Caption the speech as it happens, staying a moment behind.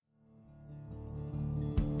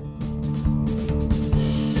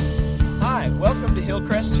Welcome to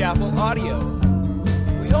Hillcrest Chapel Audio.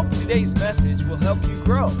 We hope today's message will help you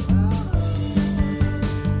grow.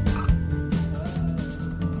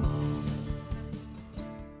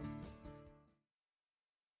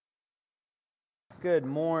 Good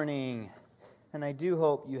morning, and I do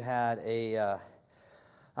hope you had a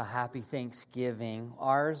happy Thanksgiving.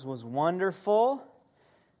 Ours was wonderful.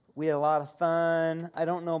 We had a lot of fun. I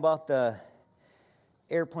don't know about the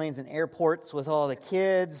airplanes and airports with all the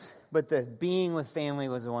kids, but the being with family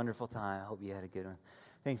was a wonderful time. I hope you had a good one.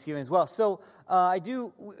 Thanksgiving as well. So I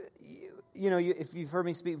do, if you've heard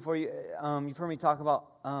me speak before, you've heard me talk about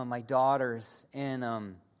my daughters,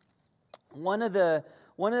 and one of the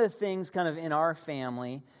things kind of in our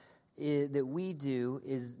family that we do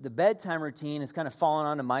is the bedtime routine has kind of fallen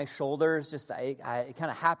onto my shoulders. It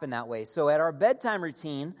kind of happened that way. So at our bedtime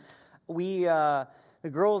routine, the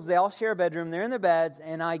girls, they all share a bedroom. They're in their beds,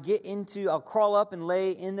 and I'll crawl up and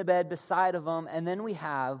lay in the bed beside of them, and then we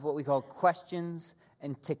have what we call questions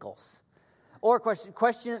and tickles. Or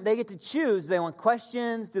question, they get to choose. Do they want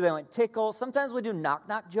questions? Do they want tickles? Sometimes we do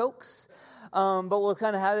knock-knock jokes. But we'll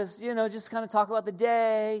kind of have this, just kind of talk about the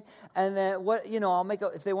day, and then I'll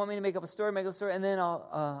if they want me to make up a story, and then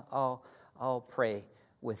I'll pray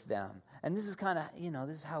with them. And this is kind of,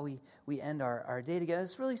 this is how we end our day together.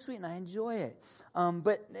 It's really sweet, and I enjoy it. And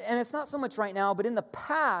it's not so much right now, but in the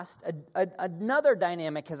past, another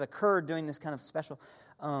dynamic has occurred during this kind of special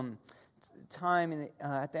time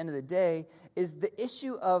at the end of the day, is the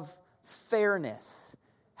issue of fairness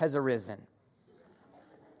has arisen.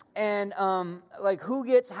 And who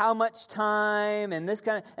gets how much time, and this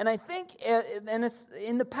kind of, and I think, and it's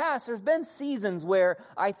in the past, there's been seasons where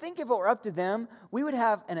I think if it were up to them, we would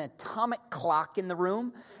have an atomic clock in the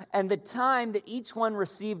room, and the time that each one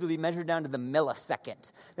received would be measured down to the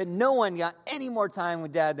millisecond. That no one got any more time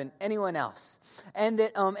with Dad than anyone else, and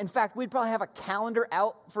that in fact we'd probably have a calendar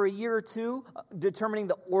out for a year or two, determining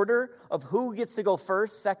the order of who gets to go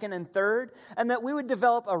first, second, and third, and that we would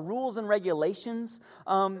develop a rules and regulations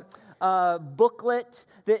booklet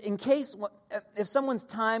that in case if someone's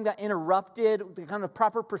time got interrupted, the kind of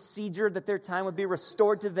proper procedure that their time would be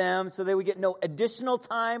restored to them, so they would get no additional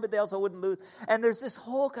time, but they also wouldn't lose. And there's this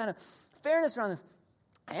whole kind of fairness around this,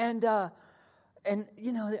 and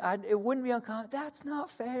it wouldn't be uncommon. That's not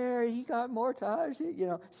fair. He got more time. She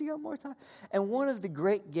got more time. And one of the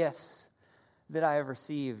great gifts that I have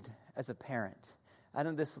received as a parent,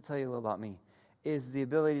 this will tell you a little about me, is the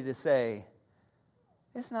ability to say,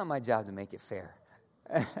 it's not my job to make it fair.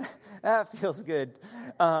 That feels good.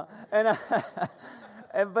 But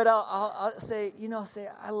I'll say,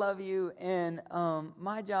 I love you, and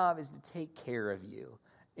my job is to take care of you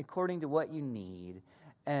according to what you need.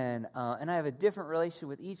 And I have a different relationship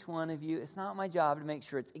with each one of you. It's not my job to make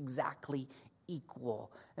sure it's exactly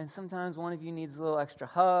equal. And sometimes one of you needs a little extra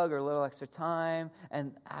hug or a little extra time,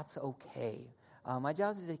 and that's okay. My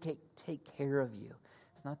job is to take care of you.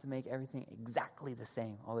 It's not to make everything exactly the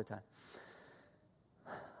same all the time.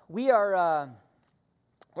 We're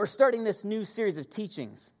starting this new series of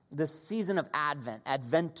teachings, this season of Advent,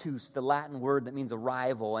 Adventus, the Latin word that means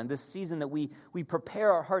arrival, and this season that we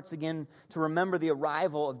prepare our hearts again to remember the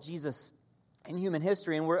arrival of Jesus in human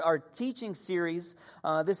history. And our teaching series,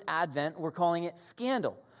 this Advent, we're calling it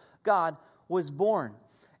Scandal. God was born.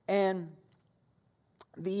 And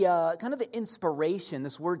the kind of the inspiration,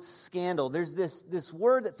 this word scandal, there's this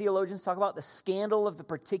word that theologians talk about, the scandal of the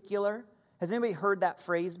particular. Has anybody heard that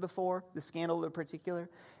phrase before? The scandal of the particular?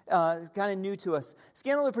 It's kind of new to us.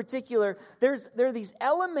 Scandal of the particular, there are these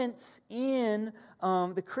elements in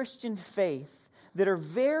the Christian faith that are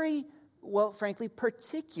very, frankly,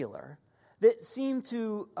 particular, that seem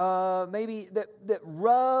to that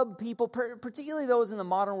rub people, particularly those in the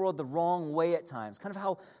modern world, the wrong way at times. Kind of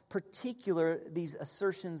how particular these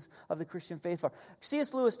assertions of the Christian faith are.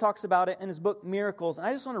 C.S. Lewis talks about it in his book Miracles, and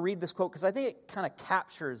I just want to read this quote because I think it kind of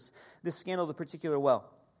captures this scandal of the particular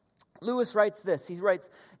well. Lewis writes this. He writes,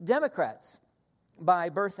 "Democrats, by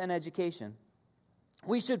birth and education,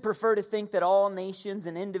 we should prefer to think that all nations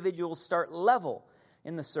and individuals start level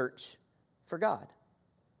in the search for God.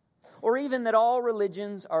 Or even that all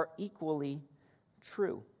religions are equally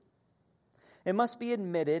true. It must be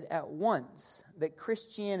admitted at once that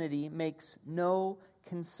Christianity makes no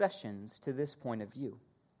concessions to this point of view.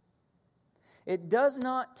 It does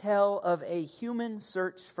not tell of a human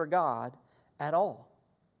search for God at all,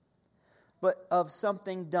 but of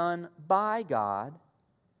something done by God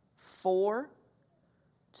for,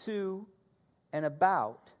 to, and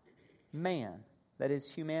about man, that is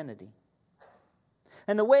humanity.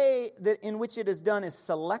 And the way that in which it is done is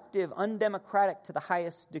selective, undemocratic to the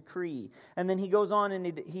highest degree. And then he goes on and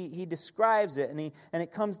he describes it, and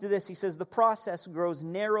it comes to this. He says, the process grows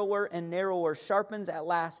narrower and narrower, sharpens at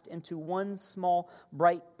last into one small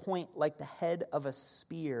bright point like the head of a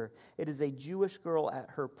spear. It is a Jewish girl at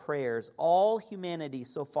her prayers. All humanity,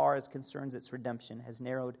 so far as concerns its redemption, has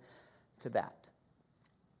narrowed to that.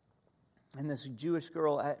 And this Jewish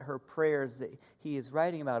girl at her prayers that he is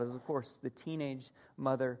writing about is, of course, the teenage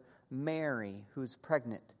mother Mary, who's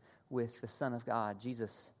pregnant with the Son of God,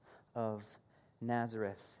 Jesus of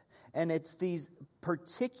Nazareth. And it's these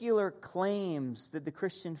particular claims that the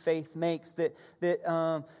Christian faith makes that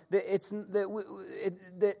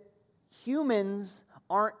humans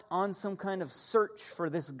aren't on some kind of search for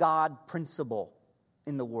this God principle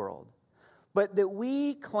in the world. But that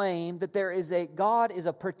we claim that God is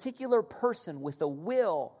a particular person with a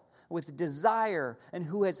will, with desire, and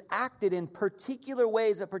who has acted in particular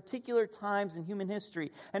ways at particular times in human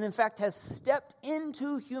history, and in fact has stepped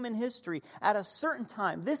into human history at a certain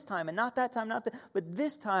time, this time, and not that time, but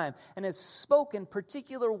this time, and has spoken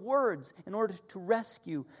particular words in order to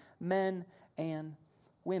rescue men and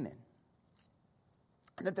women.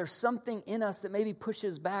 And that there's something in us that maybe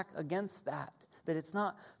pushes back against that it's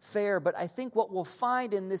not fair. But I think what we'll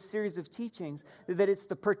find in this series of teachings is that it's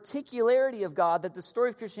the particularity of God, that the story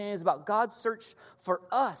of Christianity is about God's search for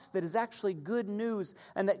us, that is actually good news,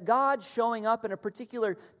 and that God showing up in a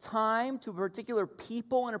particular time to a particular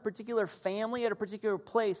people in a particular family at a particular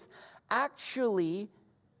place actually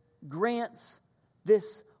grants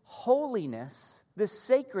this holiness, this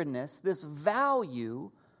sacredness, this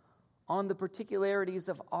value on the particularities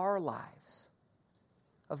of our lives,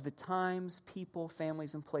 of the times, people,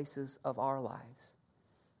 families, and places of our lives.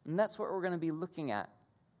 And that's what we're going to be looking at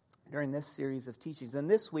during this series of teachings. And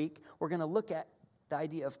this week, we're going to look at the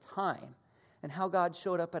idea of time and how God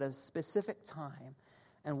showed up at a specific time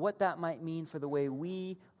and what that might mean for the way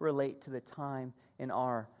we relate to the time in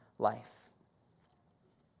our life.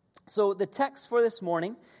 So the text for this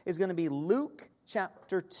morning is going to be Luke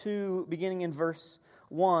chapter 2, beginning in verse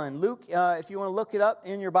 1. Luke, if you want to look it up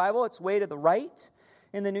in your Bible, it's way to the right.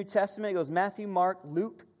 In the New Testament, it goes Matthew, Mark,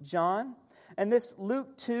 Luke, John. And this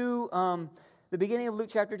Luke 2, the beginning of Luke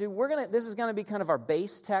chapter 2, this is going to be kind of our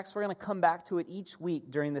base text. We're going to come back to it each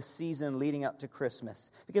week during the season leading up to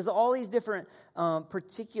Christmas. Because all these different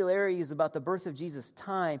particularities about the birth of Jesus,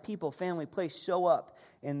 time, people, family, place, show up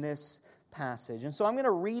in this passage. And so I'm going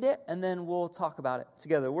to read it, and then we'll talk about it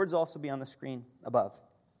together. The words will also be on the screen above.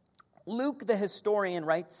 Luke, the historian,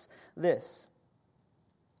 writes this.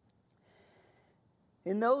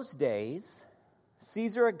 In those days,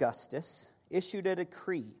 Caesar Augustus issued a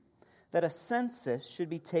decree that a census should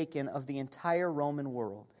be taken of the entire Roman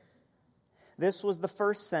world. This was the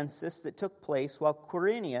first census that took place while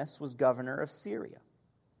Quirinius was governor of Syria.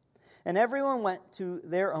 And everyone went to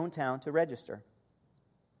their own town to register.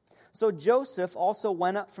 So Joseph also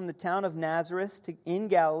went up from the town of Nazareth in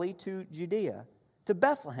Galilee to Judea, to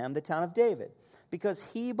Bethlehem, the town of David, because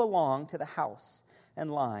he belonged to the house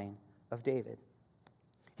and line of David.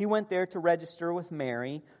 He went there to register with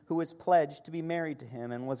Mary, who was pledged to be married to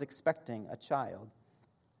him and was expecting a child.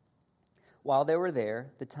 While they were there,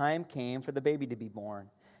 the time came for the baby to be born,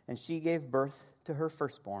 and she gave birth to her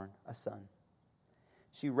firstborn, a son.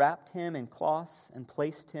 She wrapped him in cloths and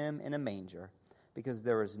placed him in a manger, because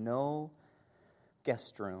there was no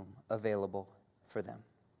guest room available for them.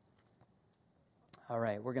 All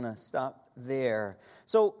right, we're going to stop there.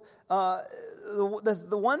 So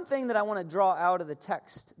the one thing that I want to draw out of the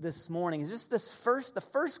text this morning is just the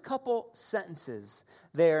first couple sentences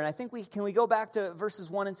there. And I think can we go back to verses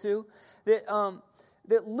 1 and 2?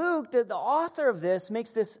 That Luke, the author of this,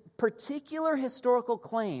 makes this particular historical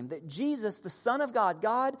claim that Jesus, the Son of God,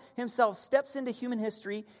 God himself, steps into human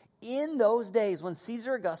history in those days when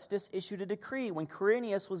Caesar Augustus issued a decree, when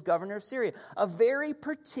Quirinius was governor of Syria, a very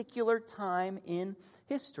particular time in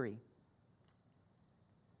history.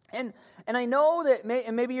 And I know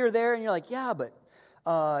that maybe you're there and you're like, yeah, but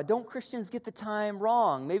don't Christians get the time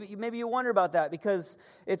wrong? Maybe you wonder about that because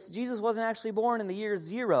Jesus wasn't actually born in the year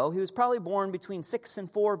 0. He was probably born between 6 and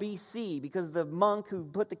 4 BC because the monk who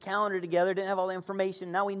put the calendar together didn't have all the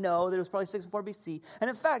information. Now we know that it was probably 6 and 4 BC. And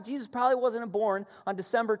in fact, Jesus probably wasn't born on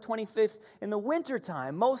December 25th in the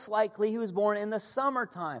wintertime. Most likely he was born in the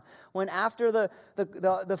summertime when after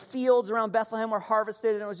the fields around Bethlehem were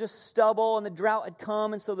harvested and it was just stubble and the drought had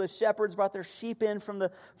come. And so the shepherds brought their sheep in from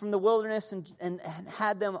the wilderness and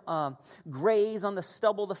had them graze on the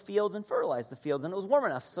stubble of the fields and fertilize the fields. And it was warm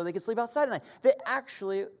enough so they could sleep outside at night. That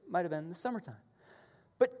actually might have been the summertime.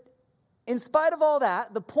 But in spite of all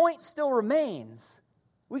that, the point still remains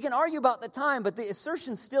We can argue about the time, but the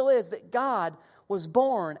assertion still is that God was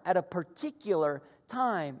born at a particular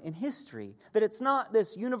time in history. That it's not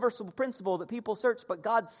this universal principle that people search, but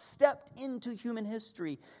God stepped into human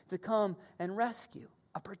history to come and rescue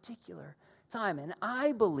a particular time. And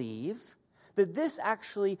I believe that this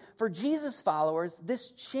actually, for Jesus followers,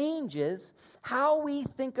 this changes how we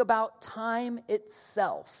think about time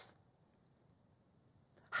itself.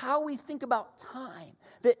 How we think about time.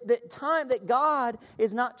 That God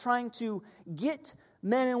is not trying to get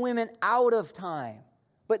men and women out of time,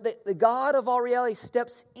 but that the God of all reality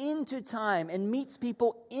steps into time and meets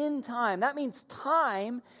people in time. That means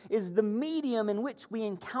time is the medium in which we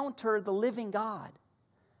encounter the living God.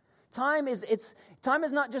 Time is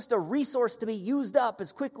not just a resource to be used up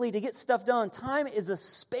as quickly to get stuff done. Time is a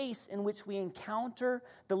space in which we encounter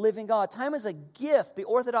the living God. Time is a gift. The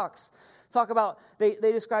Orthodox talk about, they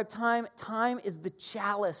describe time. Time is the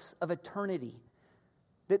chalice of eternity.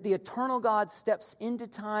 That the eternal God steps into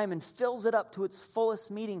time and fills it up to its fullest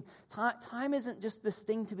meaning. Time isn't just this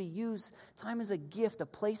thing to be used. Time is a gift, a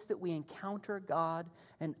place that we encounter God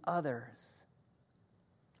and others.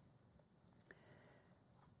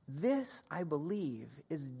 This, I believe,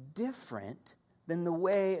 is different than the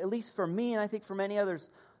way, at least for me and I think for many others,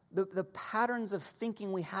 the patterns of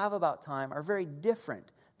thinking we have about time are very different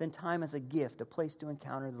than time as a gift, a place to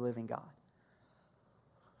encounter the living God.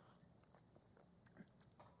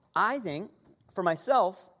 I think, for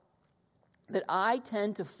myself, that I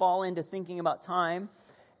tend to fall into thinking about time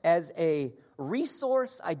as a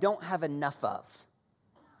resource I don't have enough of.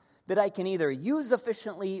 That I can either use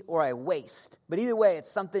efficiently or I waste. But either way,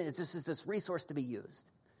 it's just this resource to be used.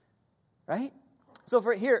 Right? So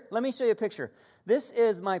here, let me show you a picture. This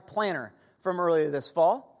is my planner from earlier this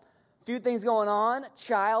fall. A few things going on.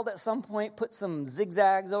 Child at some point put some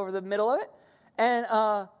zigzags over the middle of it. And,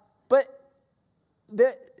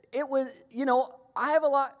 it was, I have a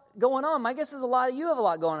lot going on. My guess is a lot of you have a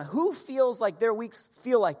lot going on. Who feels like their weeks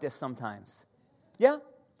feel like this sometimes? Yeah?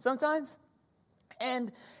 Sometimes?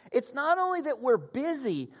 And it's not only that we're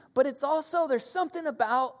busy, but it's also, there's something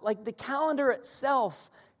about, like, the calendar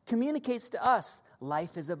itself communicates to us,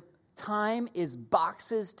 time is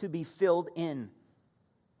boxes to be filled in.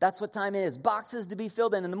 That's what time is, boxes to be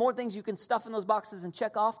filled in. And the more things you can stuff in those boxes and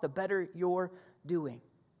check off, the better you're doing.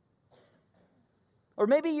 Or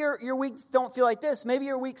maybe your weeks don't feel like this. Maybe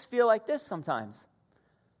your weeks feel like this sometimes.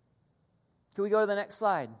 Can we go to the next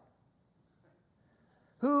slide?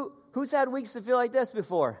 Who's had weeks that feel like this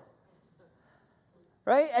before?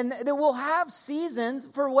 Right? And that we'll have seasons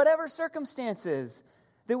for whatever circumstances.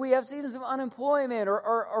 That we have seasons of unemployment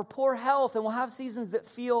or poor health, and we'll have seasons that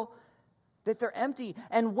feel that they're empty.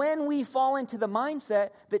 And when we fall into the mindset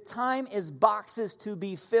that time is boxes to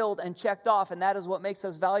be filled and checked off, and that is what makes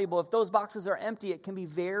us valuable, if those boxes are empty, it can be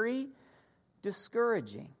very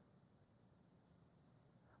discouraging.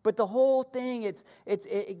 But the whole thing, it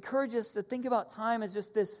encourages us to think about time as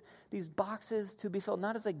just these boxes to be filled,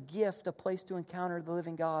 not as a gift, a place to encounter the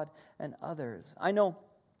living God and others. I know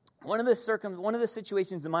one of the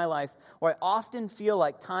situations in my life where I often feel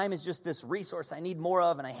like time is just this resource I need more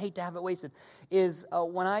of and I hate to have it wasted is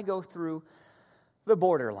when I go through the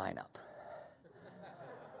border lineup.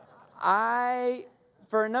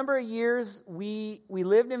 For a number of years, we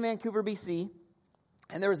lived in Vancouver, BC.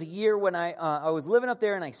 And there was a year when I was living up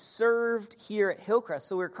there and I served here at Hillcrest.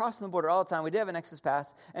 So we were crossing the border all the time. We did have an Nexus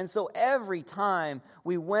Pass. And so every time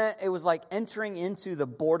we went, it was like entering into the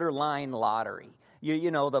borderline lottery.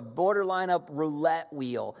 You know, the border lineup roulette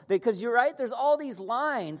wheel. Because you're right, there's all these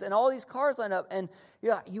lines and all these cars lined up. And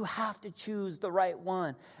you have to choose the right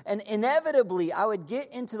one. And inevitably, I would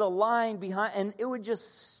get into the line behind and it would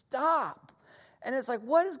just stop. And it's like,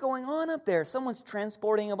 what is going on up there? Someone's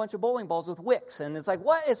transporting a bunch of bowling balls with wicks. And it's like,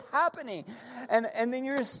 what is happening? And then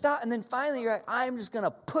you're just stop. And then finally you're like, I'm just going to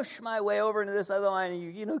push my way over into this other line.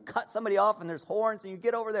 And you cut somebody off and there's horns and you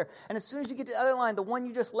get over there. And as soon as you get to the other line, the one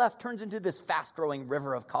you just left turns into this fast-growing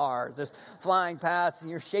river of cars just flying past and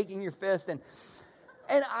you're shaking your fist. And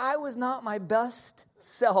I was not my best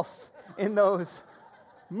self in those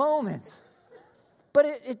moments. But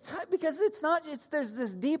it's because there's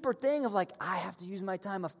this deeper thing of like, I have to use my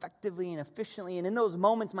time effectively and efficiently. And in those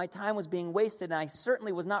moments, my time was being wasted. And I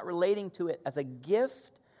certainly was not relating to it as a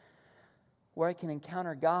gift where I can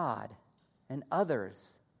encounter God and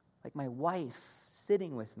others, like my wife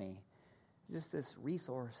sitting with me, just this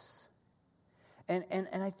resource. And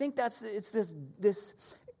I think that's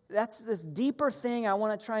this deeper thing I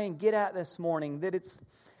want to try and get at this morning, that it's,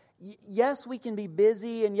 yes, we can be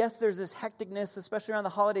busy, and yes, there's this hecticness, especially around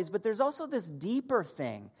the holidays, but there's also this deeper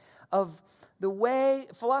thing of the way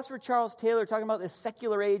philosopher Charles Taylor, talking about this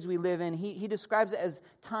secular age we live in, he describes it as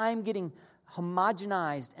time getting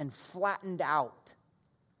homogenized and flattened out.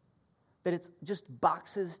 That it's just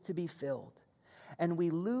boxes to be filled. And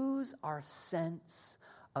we lose our sense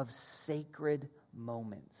of sacred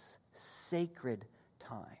moments, sacred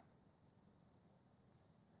time.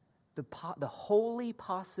 The holy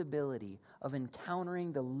possibility of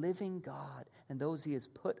encountering the living God and those He has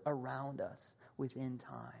put around us within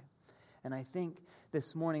time. And I think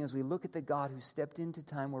this morning, as we look at the God who stepped into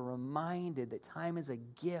time, we're reminded that time is a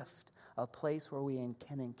gift, a place where we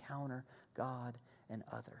can encounter God and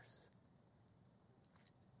others.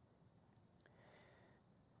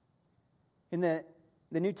 In the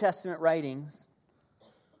New Testament writings,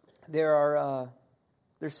 there's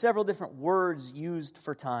several different words used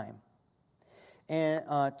for time. And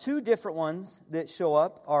two different ones that show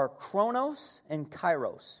up are chronos and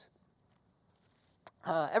kairos.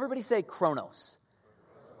 Everybody say chronos.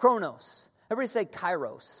 Chronos. Everybody say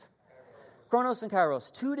kairos. Chronos and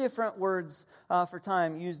kairos. Two different words for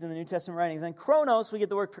time used in the New Testament writings. And chronos, we get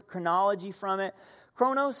the word chronology from it.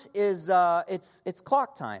 Chronos is it's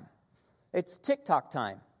clock time. It's tick-tock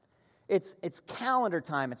time. It's calendar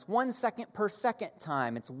time. It's 1 second per second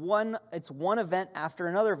time. It's one event after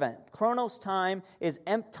another event. Chronos time is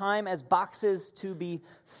time as boxes to be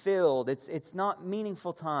filled. It's not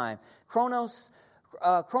meaningful time.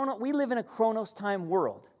 We live in a Chronos time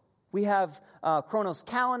world. We have Chronos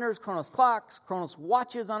calendars, Chronos clocks, Chronos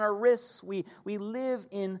watches on our wrists. We live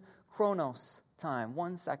in Chronos time,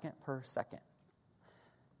 1 second per second.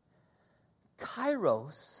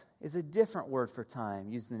 Kairos is a different word for time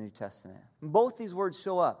used in the New Testament. Both these words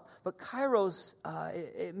show up. But kairos,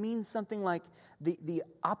 it means something like the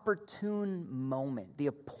opportune moment, the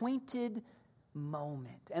appointed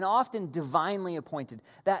moment, and often divinely appointed.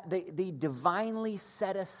 That the divinely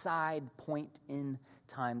set aside point in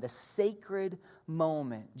time, the sacred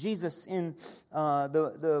moment. Jesus, in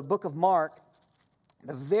the book of Mark,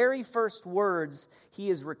 the very first words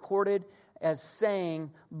He is recorded as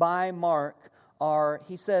saying by Mark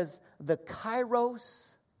he says, the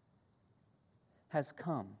kairos has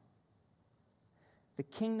come. The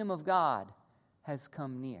kingdom of God has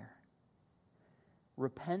come near.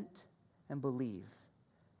 Repent and believe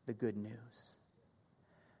the good news.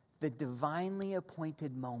 The divinely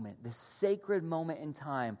appointed moment, the sacred moment in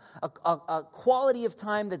time, a quality of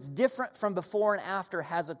time that's different from before and after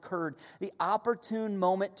has occurred. The opportune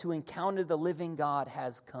moment to encounter the living God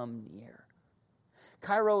has come near.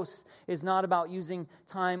 Kairos is not about using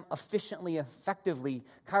time efficiently, effectively.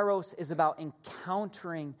 Kairos is about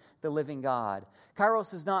encountering the living God.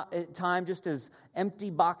 Kairos is not time just as empty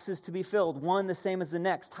boxes to be filled, one the same as the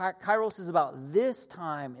next. Kairos is about this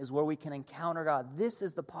time is where we can encounter God. This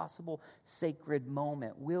is the possible sacred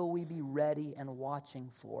moment. Will we be ready and watching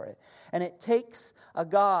for it? And it takes a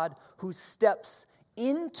God who steps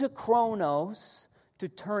into Chronos to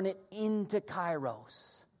turn it into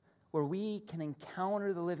Kairos, where we can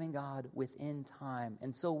encounter the living God within time.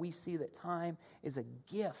 And so we see that time is a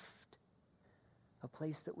gift, a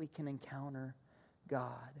place that we can encounter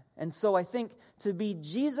God. And so I think to be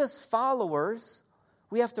Jesus followers,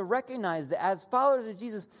 we have to recognize that as followers of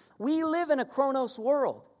Jesus, we live in a Chronos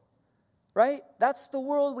world, right? That's the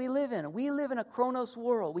world we live in. We live in a Chronos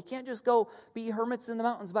world. We can't just go be hermits in the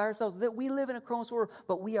mountains by ourselves. That we live in a Chronos world,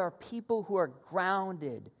 but we are people who are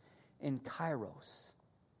grounded in Kairos.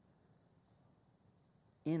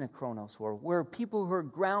 In a Chronos world. We're people who are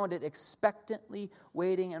grounded, expectantly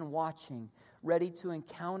waiting and watching, ready to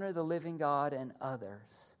encounter the living God and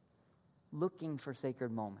others, looking for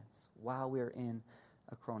sacred moments while we're in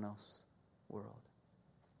a Chronos world.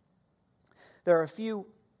 There are a few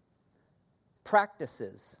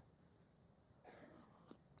practices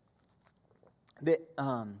that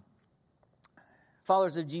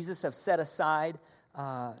followers of Jesus have set aside,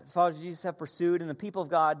 followers of Jesus have pursued, and the people of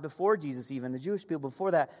God before Jesus, even the Jewish people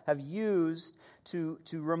before that, have used to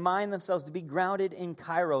remind themselves to be grounded in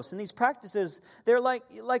Kairos. And these practices, they're like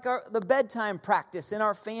the bedtime practice in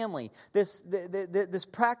our family. This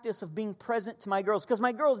practice of being present to my girls, because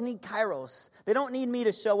my girls need Kairos. They don't need me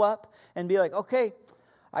to show up and be like, okay,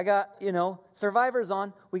 I got Survivor's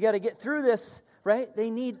on. We got to get through this, right? They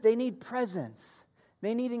need presence.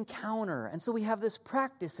 They need encounter. And so we have this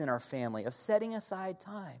practice in our family of setting aside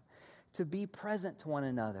time to be present to one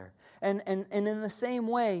another. And in the same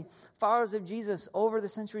way, followers of Jesus over the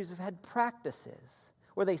centuries have had practices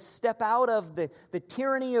where they step out of the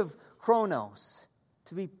tyranny of Chronos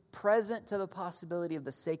to be present to the possibility of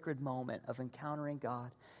the sacred moment of encountering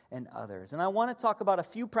God and others. And I want to talk about a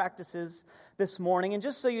few practices this morning. And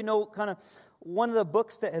just so you know kind of one of the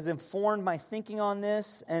books that has informed my thinking on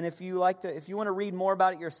this, and if you want to read more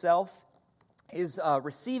about it yourself, is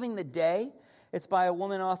Receiving the Day. It's by a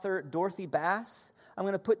woman author, Dorothy Bass. I'm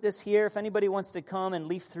going to put this here. If anybody wants to come and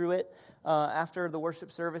leaf through it after the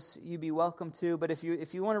worship service, you'd be welcome to. But if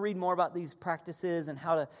you want to read more about these practices and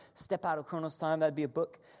how to step out of Chronos time, that'd be a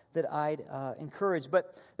book that I'd encourage.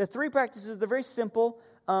 But the 3 practices, they're very simple.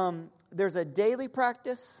 There's a daily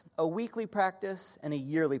practice, a weekly practice, and a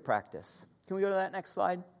yearly practice. Can we go to that next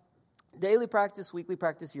slide? Daily practice, weekly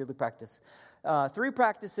practice, yearly practice. 3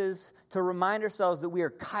 practices to remind ourselves that we are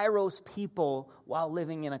Kairos people while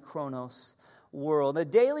living in a Chronos world. The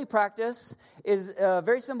daily practice is a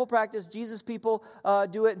very simple practice. Jesus people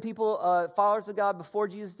do it, and people, followers of God before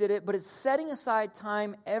Jesus did it, but it's setting aside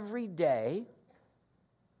time every day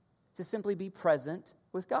to simply be present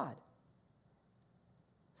with God.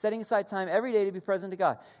 Setting aside time every day to be present to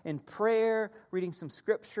God. In prayer, reading some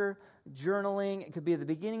scripture, journaling. It could be at the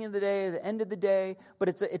beginning of the day, the end of the day. But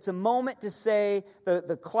it's a moment to say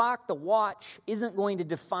the clock, the watch, isn't going to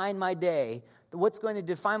define my day. What's going to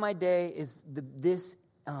define my day is this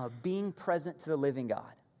being present to the living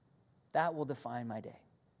God. That will define my day.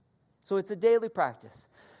 So it's a daily practice.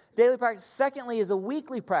 Daily practice, secondly, is a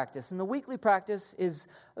weekly practice. And the weekly practice is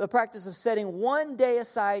the practice of setting one day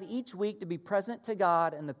aside each week to be present to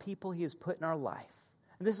God and the people He has put in our life.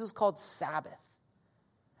 And this is called Sabbath.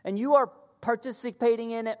 And you are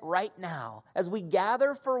participating in it right now. As we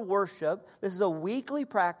gather for worship, this is a weekly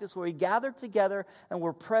practice where we gather together and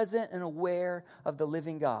we're present and aware of the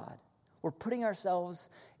living God. We're putting ourselves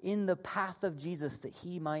in the path of Jesus that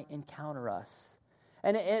He might encounter us.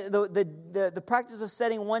 And the practice of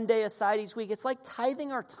setting one day aside each week, it's like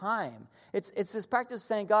tithing our time. It's this practice of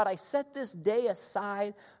saying, God, I set this day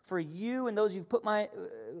aside for you and those you've put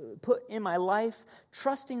in my life,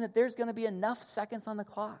 trusting that there's going to be enough seconds on the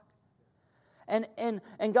clock. And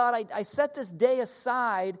God, I set this day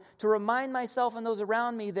aside to remind myself and those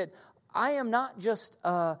around me that I am not just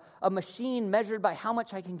a machine measured by how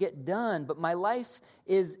much I can get done, but my life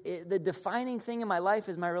is, the defining thing in my life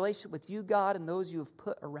is my relationship with you, God, and those you have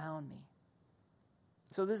put around me.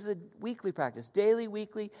 So this is a weekly practice, daily,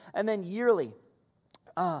 weekly, and then yearly.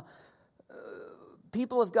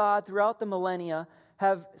 People of God throughout the millennia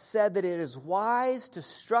have said that it is wise to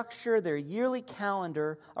structure their yearly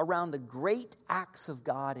calendar around the great acts of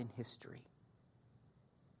God in history.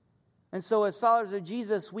 And so as followers of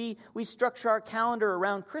Jesus, we structure our calendar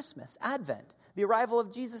around Christmas, Advent, the arrival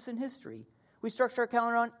of Jesus in history. We structure our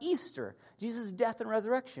calendar on Easter, Jesus' death and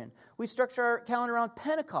resurrection. We structure our calendar around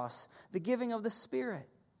Pentecost, the giving of the Spirit.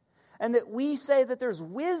 And that we say that there's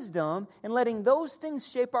wisdom in letting those things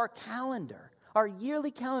shape our calendar, our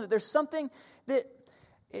yearly calendar. There's something that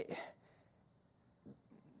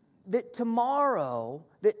tomorrow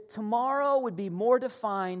would be more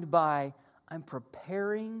defined by, I'm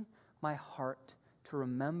preparing my heart to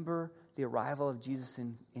remember the arrival of Jesus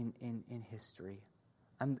in history.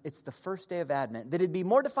 It's the first day of Advent. That it'd be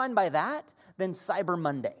more defined by that than Cyber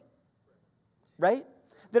Monday. Right?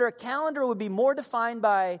 That our calendar would be more defined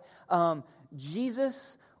by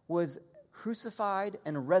Jesus was crucified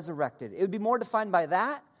and resurrected. It would be more defined by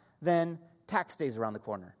that than tax days around the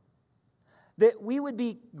corner. That we would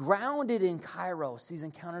be grounded in Kairos, these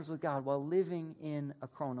encounters with God, while living in a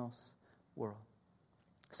Chronos world.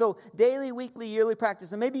 So daily, weekly, yearly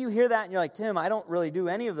practice. And maybe you hear that and you're like, Tim, I don't really do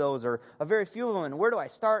any of those or a very few of them. And where do I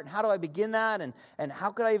start? And how do I begin that? And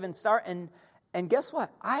how could I even start? And guess what?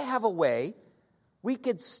 I have a way we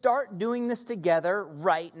could start doing this together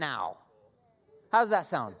right now. How does that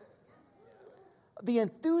sound? The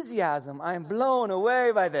enthusiasm. I'm blown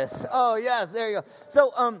away by this. Oh, yes, there you go.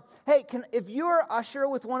 So, hey, if you're usher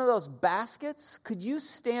with one of those baskets, could you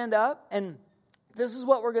stand up? And this is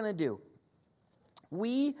what we're going to do.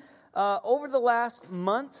 We, over the last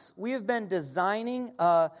months, we have been designing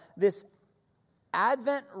this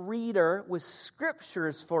Advent reader with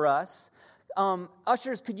scriptures for us.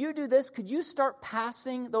 Ushers, could you do this? Could you start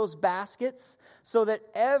passing those baskets so that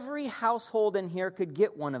every household in here could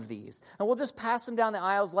get one of these? And we'll just pass them down the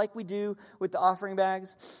aisles like we do with the offering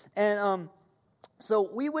bags. And so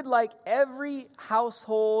we would like every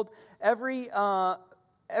household to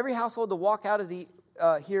walk out of the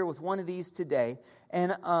here with one of these today.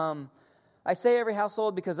 And I say every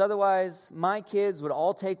household because otherwise my kids would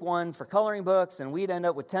all take one for coloring books and we'd end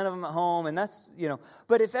up with 10 of them at home. And that's,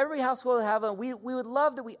 but if every household would have them, we would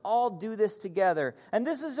love that we all do this together. And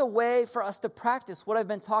this is a way for us to practice what I've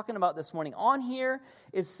been talking about this morning. On here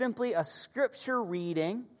is simply a scripture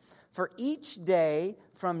reading for each day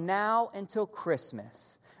from now until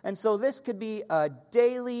Christmas. And so this could be a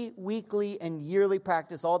daily, weekly, and yearly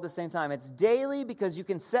practice all at the same time. It's daily because you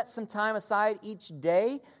can set some time aside each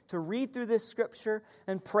day to read through this scripture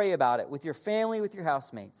and pray about it with your family, with your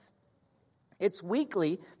housemates. It's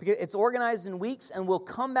weekly because it's organized in weeks, and we'll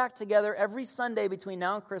come back together every Sunday between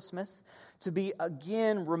now and Christmas to be,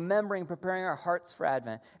 again, remembering, preparing our hearts for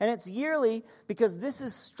Advent. And it's yearly because this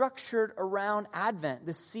is structured around Advent,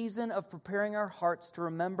 the season of preparing our hearts to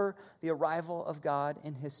remember the arrival of God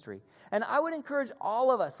in history. And I would encourage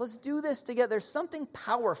all of us, let's do this together. There's something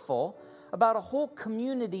powerful about a whole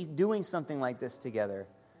community doing something like this together.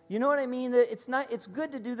 You know what I mean? It's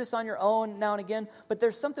good to do this on your own now and again, but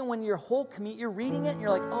there's something when your whole community, you're reading it and you're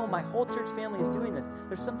like, oh, my whole church family is doing this.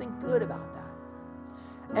 There's something good about that.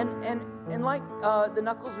 And like the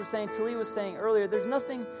Knuckles were saying, Talia was saying earlier, there's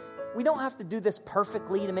nothing, we don't have to do this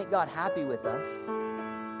perfectly to make God happy with us.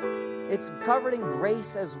 It's covered in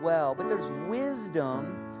grace as well, but there's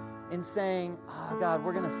wisdom in saying, oh God,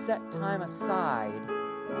 we're going to set time aside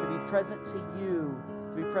to be present to you,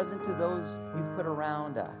 to be present to those you've put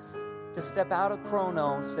around us, to step out of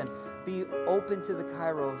Chronos and be open to the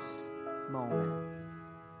Kairos moment.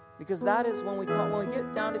 Because that is when we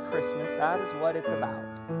get down to Christmas, that is what it's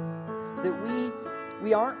about. That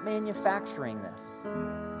we aren't manufacturing this.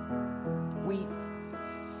 We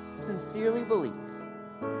sincerely believe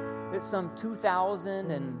that some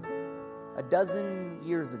 2,000 and a dozen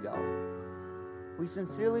years ago, we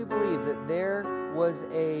sincerely believe that there was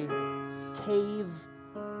a cave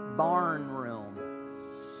barn room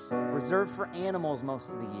reserved for animals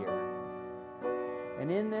most of the year.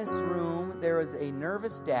 And in this room, there was a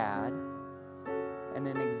nervous dad and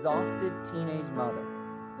an exhausted teenage mother.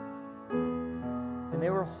 And they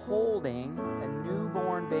were holding a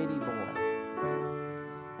newborn baby boy.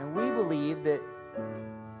 And we believe that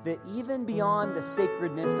even beyond the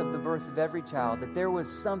sacredness of the birth of every child, that there was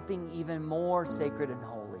something even more sacred and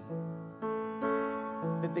holy.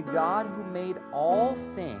 That the God who made all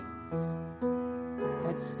things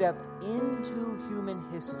had stepped into human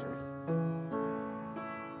history.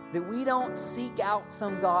 That we don't seek out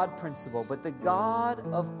some God principle, but the God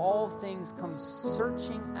of all things comes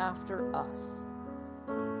searching after us.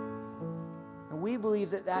 And we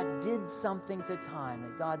believe that did something to time,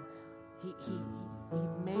 that God, He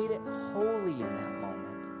made it holy in that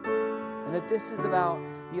moment. And that this is about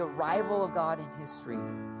the arrival of God in history,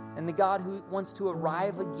 and the God who wants to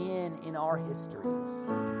arrive again in our histories.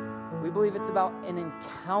 We believe it's about an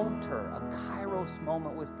encounter, a Kairos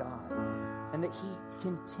moment with God, and that He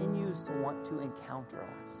continues to want to encounter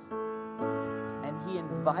us. And He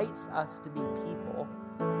invites us to be people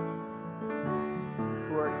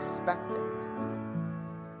who are expectant,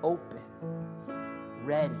 open,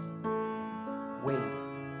 ready,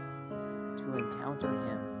 waiting to encounter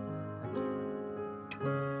Him again.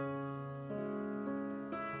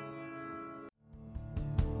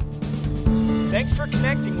 Thanks for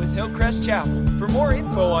connecting with Hillcrest Chapel. For more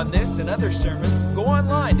info on this and other sermons, go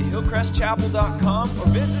online to hillcrestchapel.com or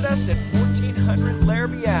visit us at 1400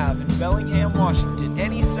 Larrabee Ave in Bellingham, Washington,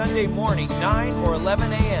 any Sunday morning, 9 or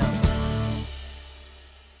 11 a.m.